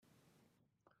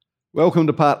Welcome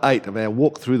to part 8 of our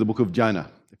walk through the book of Jonah.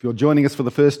 If you're joining us for the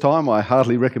first time, I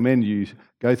heartily recommend you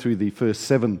go through the first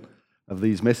 7 of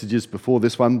these messages before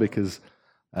this one because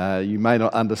you may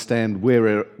not understand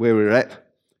where we're at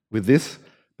with this.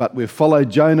 But we've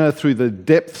followed Jonah through the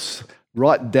depths,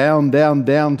 right down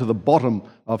to the bottom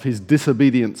of his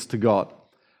disobedience to God.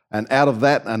 And out of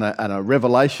that and a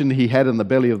revelation he had in the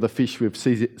belly of the fish, we've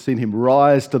seen him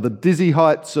rise to the dizzy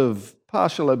heights of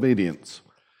partial obedience.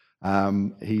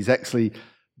 He's actually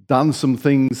done some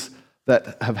things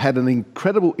that have had an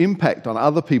incredible impact on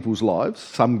other people's lives,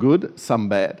 some good, some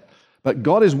bad. But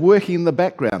God is working in the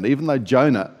background, even though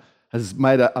Jonah has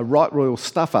made a right royal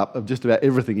stuff up of just about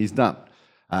everything he's done.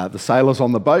 The sailors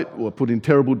on the boat were put in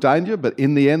terrible danger, but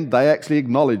in the end, they actually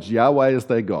acknowledged Yahweh as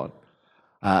their God.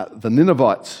 The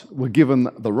Ninevites were given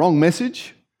the wrong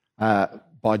message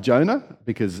by Jonah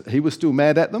because he was still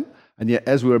mad at them. And yet,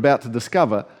 as we're about to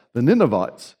discover, the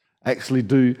Ninevites actually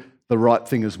do the right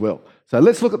thing as well. So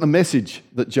let's look at the message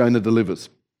that Jonah delivers.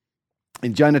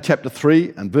 In Jonah chapter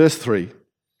 3 and verse 3,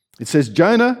 it says,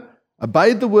 Jonah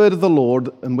obeyed the word of the Lord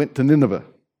and went to Nineveh.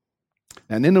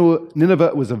 Now,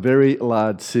 Nineveh was a very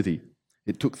large city.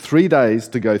 It took 3 days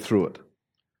to go through it.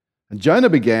 And Jonah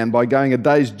began by going a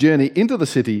day's journey into the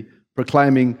city,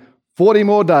 proclaiming, 40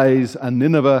 more days and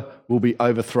Nineveh will be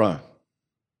overthrown.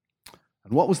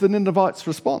 And what was the Ninevites'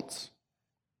 response?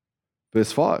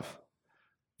 Verse 5.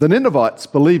 The Ninevites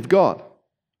believed God.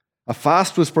 A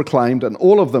fast was proclaimed, and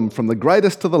all of them, from the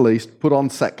greatest to the least, put on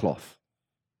sackcloth.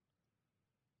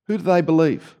 Who do they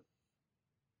believe?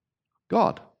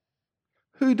 God.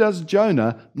 Who does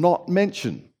Jonah not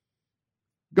mention?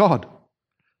 God.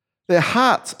 Their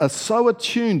hearts are so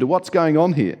attuned to what's going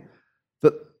on here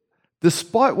that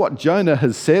despite what Jonah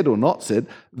has said or not said,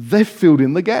 they've filled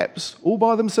in the gaps all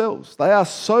by themselves. They are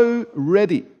so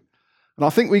ready. And I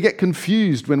think we get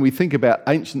confused when we think about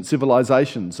ancient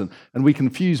civilizations and we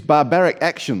confuse barbaric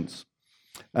actions.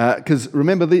 Because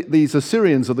remember, these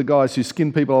Assyrians are the guys who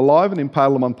skin people alive and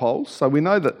impale them on poles. So we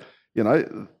know that,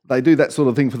 they do that sort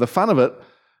of thing for the fun of it.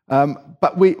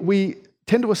 But we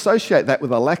tend to associate that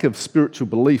with a lack of spiritual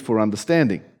belief or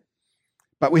understanding.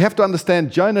 But we have to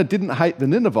understand Jonah didn't hate the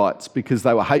Ninevites because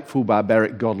they were hateful,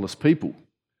 barbaric, godless people.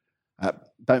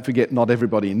 Don't forget, not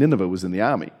everybody in Nineveh was in the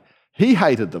army. He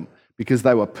hated them because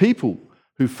they were people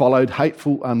who followed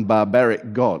hateful and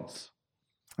barbaric gods.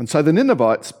 And so the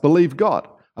Ninevites believed God.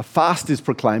 A fast is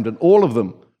proclaimed, and all of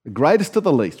them, the greatest to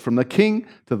the least, from the king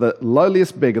to the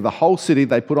lowliest beggar, the whole city,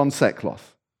 they put on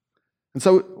sackcloth. And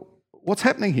so what's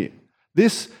happening here?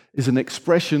 This is an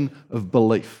expression of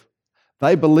belief.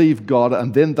 They believed God,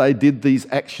 and then they did these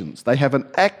actions. They have an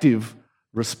active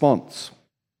response.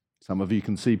 Some of you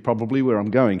can see probably where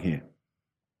I'm going here.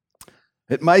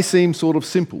 It may seem sort of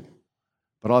simple,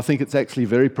 but I think it's actually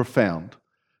very profound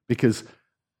because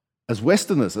as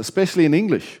Westerners, especially in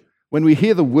English, when we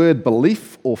hear the word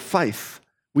belief or faith,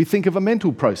 we think of a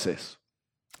mental process.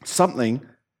 Something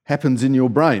happens in your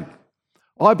brain.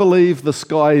 I believe the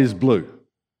sky is blue.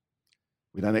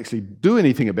 We don't actually do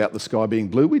anything about the sky being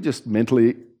blue. We just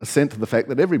mentally assent to the fact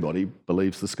that everybody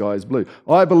believes the sky is blue.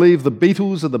 I believe the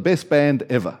Beatles are the best band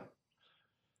ever.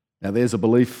 Now, there's a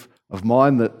belief of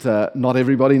mine that not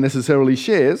everybody necessarily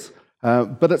shares,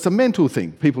 but it's a mental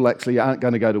thing. People actually aren't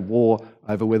going to go to war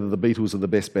over whether the Beatles are the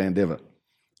best band ever.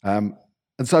 And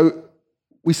so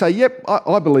we say, yep,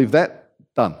 I believe that,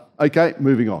 done. Okay,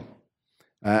 moving on.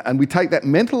 And we take that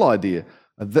mental idea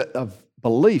of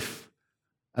belief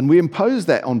and we impose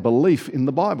that on belief in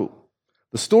the Bible.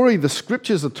 The story the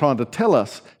scriptures are trying to tell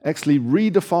us actually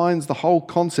redefines the whole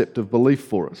concept of belief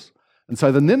for us. And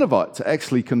so the Ninevites are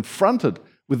actually confronted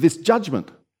with this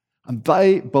judgment, and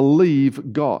they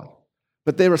believe God.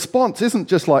 But their response isn't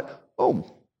just like, oh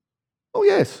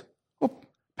yes, well,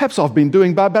 perhaps I've been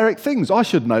doing barbaric things. I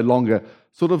should no longer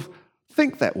sort of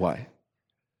think that way.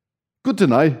 Good to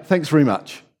know, thanks very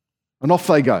much. And off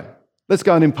they go. Let's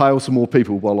go and impale some more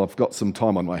people while I've got some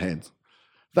time on my hands.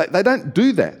 They don't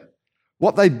do that.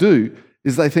 What they do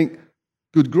is they think,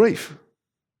 good grief.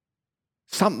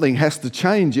 Something has to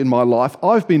change in my life.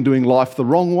 I've been doing life the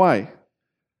wrong way.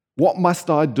 What must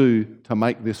I do to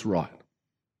make this right?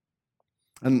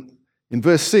 And in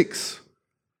verse 6, it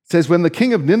says, when the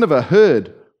king of Nineveh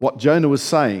heard what Jonah was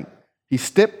saying, he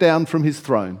stepped down from his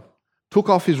throne, took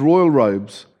off his royal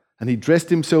robes, and he dressed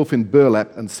himself in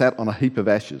burlap and sat on a heap of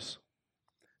ashes.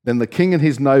 Then the king and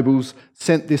his nobles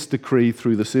sent this decree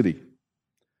through the city.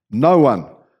 No one,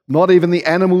 not even the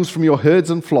animals from your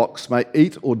herds and flocks, may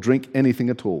eat or drink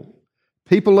anything at all.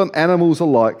 People and animals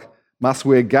alike must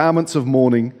wear garments of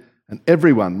mourning, and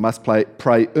everyone must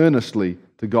pray earnestly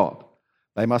to God.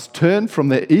 They must turn from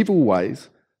their evil ways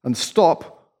and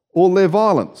stop all their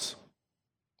violence.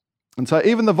 And so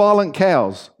even the violent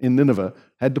cows in Nineveh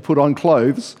had to put on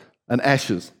clothes and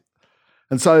ashes.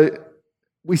 And so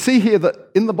we see here that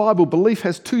in the Bible, belief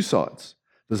has two sides.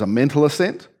 There's a mental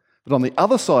assent, but on the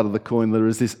other side of the coin, there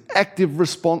is this active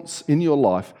response in your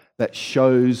life that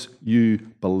shows you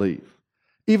believe.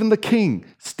 Even the king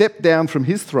stepped down from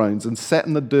his thrones and sat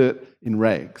in the dirt in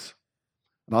rags.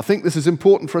 And I think this is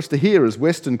important for us to hear as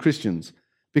Western Christians,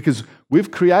 because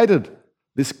we've created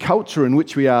this culture in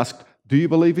which we ask, do you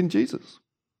believe in Jesus?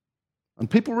 And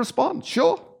people respond,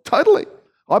 sure, totally.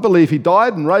 I believe he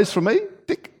died and rose for me,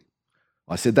 tick.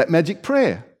 I said that magic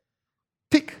prayer,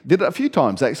 tick. Did it a few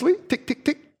times actually, tick, tick,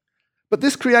 tick. But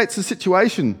this creates a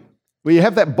situation where you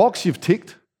have that box you've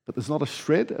ticked, but there's not a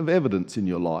shred of evidence in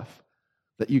your life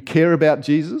that you care about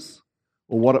Jesus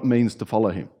or what it means to follow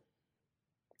him.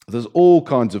 There's all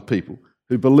kinds of people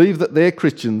who believe that they're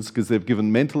Christians because they've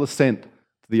given mental assent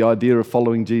to the idea of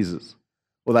following Jesus,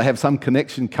 or they have some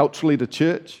connection culturally to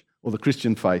church or the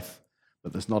Christian faith,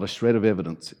 but there's not a shred of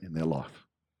evidence in their life.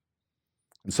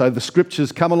 And so the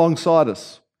scriptures come alongside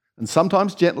us, and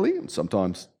sometimes gently, and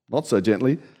sometimes not so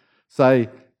gently, say,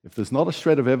 if there's not a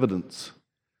shred of evidence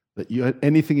that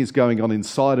anything is going on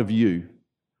inside of you,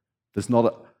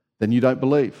 then you don't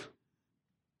believe.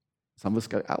 Some of us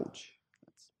go, ouch,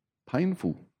 that's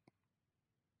painful.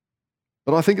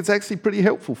 But I think it's actually pretty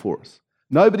helpful for us.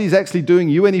 Nobody's actually doing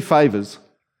you any favours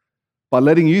by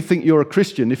letting you think you're a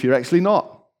Christian if you're actually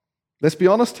not. Let's be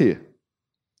honest here.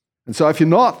 And so if you're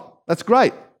not, that's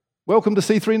great. Welcome to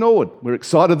C3 Norwood. We're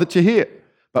excited that you're here.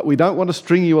 But we don't want to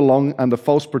string you along under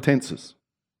false pretenses.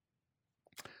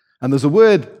 And there's a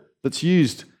word that's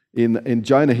used in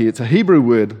Jonah here. It's a Hebrew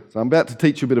word. So I'm about to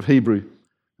teach you a bit of Hebrew,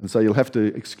 and so you'll have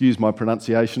to excuse my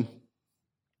pronunciation.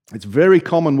 It's a very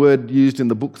common word used in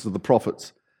the books of the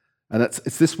prophets. And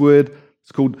it's this word,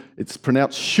 it's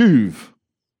pronounced shuv.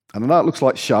 And I know it looks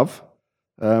like shove,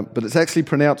 but it's actually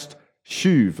pronounced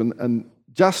shuv. And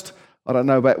just, I don't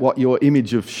know about what your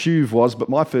image of shuv was, but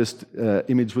my first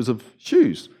image was of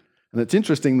shoes. And it's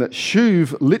interesting that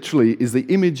shuv literally is the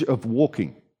image of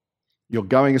walking. You're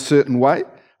going a certain way,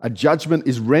 a judgment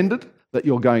is rendered that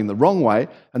you're going the wrong way,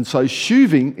 and so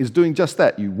shuving is doing just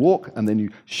that. You walk and then you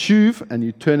shuv and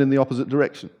you turn in the opposite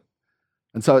direction.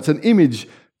 And so it's an image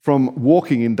from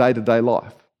walking in day-to-day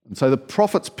life. And so the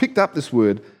prophets picked up this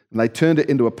word and they turned it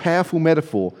into a powerful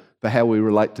metaphor for how we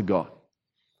relate to God.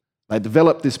 They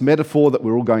developed this metaphor that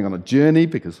we're all going on a journey,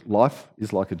 because life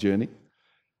is like a journey.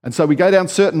 And so we go down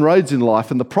certain roads in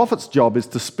life, and the prophet's job is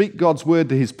to speak God's word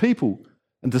to his people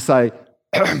and to say,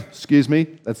 excuse me,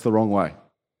 that's the wrong way.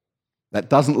 That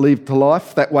doesn't lead to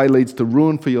life. That way leads to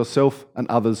ruin for yourself and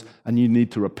others, and you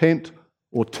need to repent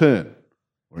or turn,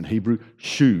 or in Hebrew,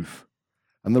 shuv.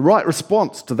 And the right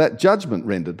response to that judgment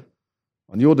rendered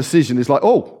on your decision is like,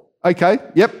 oh, okay,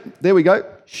 yep, there we go,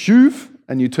 shuv,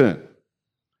 and you turn.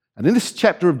 And in this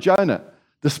chapter of Jonah,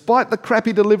 despite the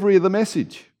crappy delivery of the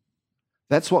message,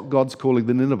 that's what God's calling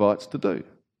the Ninevites to do.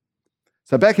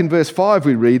 So back in verse 5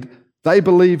 we read, they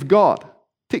believe God.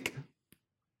 Tick.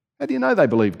 How do you know they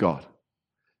believe God?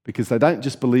 Because they don't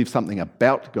just believe something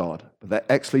about God, but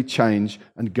they actually change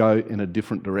and go in a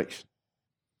different direction.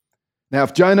 Now,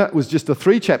 if Jonah was just a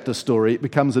 3-chapter story, it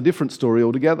becomes a different story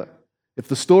altogether. If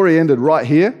the story ended right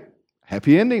here,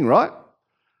 happy ending, right?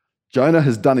 Jonah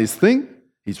has done his thing,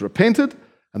 he's repented,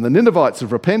 and the Ninevites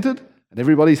have repented, and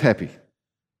everybody's happy.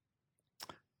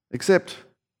 Except,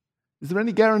 is there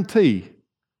any guarantee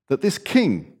that this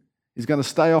king is going to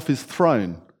stay off his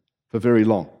throne for very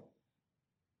long?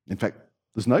 In fact,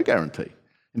 there's no guarantee.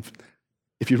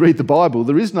 If you read the Bible,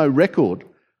 there is no record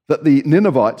that the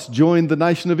Ninevites joined the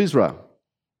nation of Israel.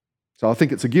 So I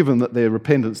think it's a given that their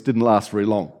repentance didn't last very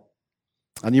long.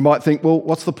 And you might think, well,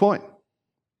 what's the point?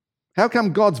 How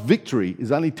come God's victory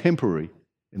is only temporary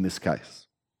in this case?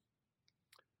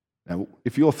 Now,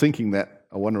 if you're thinking that,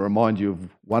 I want to remind you of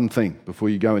one thing before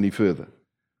you go any further.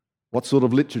 What sort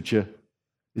of literature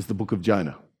is the book of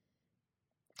Jonah?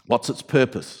 What's its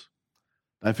purpose?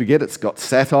 Don't forget, it's got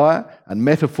satire and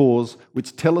metaphors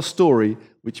which tell a story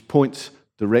which points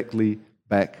directly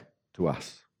back to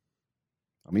us.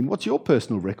 I mean, what's your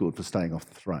personal record for staying off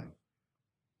the throne?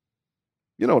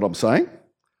 You know what I'm saying?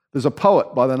 There's a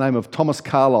poet by the name of Thomas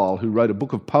Carlyle who wrote a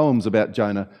book of poems about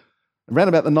Jonah around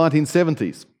about the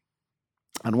 1970s.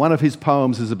 And one of his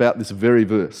poems is about this very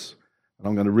verse. And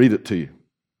I'm going to read it to you.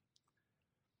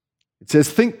 It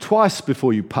says, think twice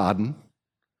before you pardon.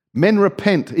 Men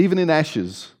repent, even in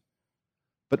ashes,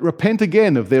 but repent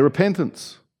again of their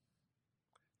repentance.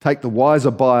 Take the wiser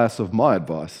bias of my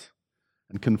advice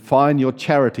and confine your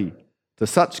charity to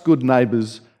such good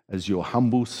neighbours as your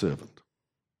humble servant.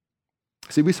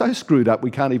 See, we're so screwed up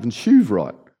we can't even shoe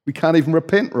right. We can't even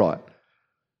repent right.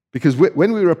 Because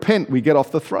when we repent, we get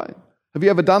off the throne. Have you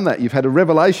ever done that? You've had a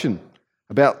revelation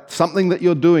about something that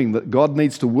you're doing that God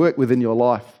needs to work with in your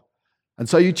life. And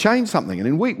so you change something. And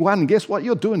in week 1, guess what?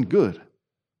 You're doing good.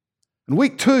 In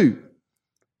week 2,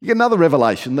 you get another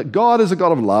revelation that God is a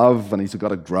God of love and he's a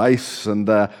God of grace. And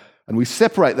we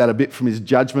separate that a bit from his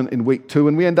judgment in week 2,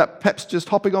 and we end up perhaps just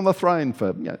hopping on the throne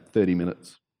for 30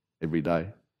 minutes every day.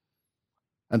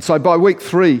 And so by week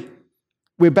 3,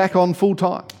 we're back on full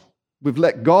time. We've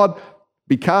let God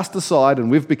be cast aside and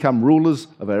we've become rulers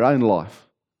of our own life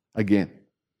again.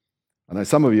 I know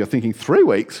some of you are thinking 3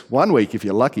 weeks, 1 week if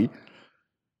you're lucky.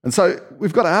 And so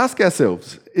we've got to ask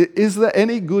ourselves, is there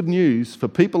any good news for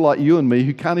people like you and me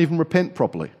who can't even repent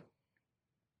properly?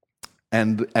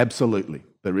 And absolutely,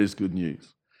 there is good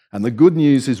news. And the good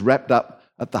news is wrapped up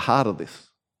at the heart of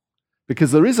this.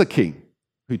 Because there is a king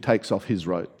who takes off his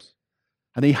robes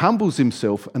and he humbles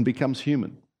himself and becomes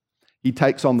human. He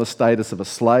takes on the status of a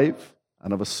slave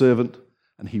and of a servant,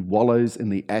 and he wallows in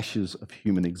the ashes of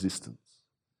human existence.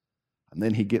 And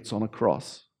then he gets on a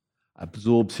cross,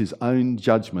 absorbs his own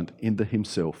judgment into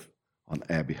himself on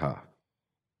our behalf.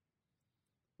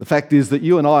 The fact is that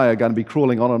you and I are going to be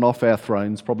crawling on and off our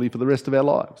thrones probably for the rest of our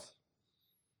lives.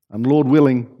 And Lord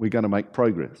willing, we're going to make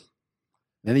progress.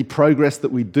 Any progress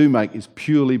that we do make is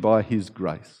purely by his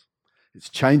grace. It's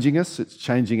changing us, it's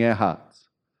changing our hearts.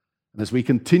 And as we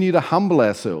continue to humble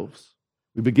ourselves,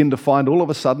 we begin to find all of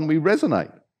a sudden we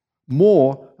resonate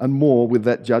more and more with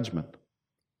that judgment.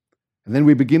 And then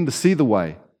we begin to see the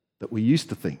way that we used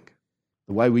to think,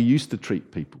 the way we used to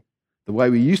treat people, the way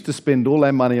we used to spend all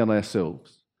our money on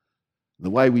ourselves, the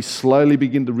way we slowly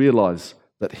begin to realize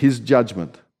that his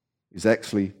judgment is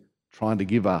actually trying to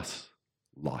give us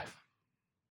life.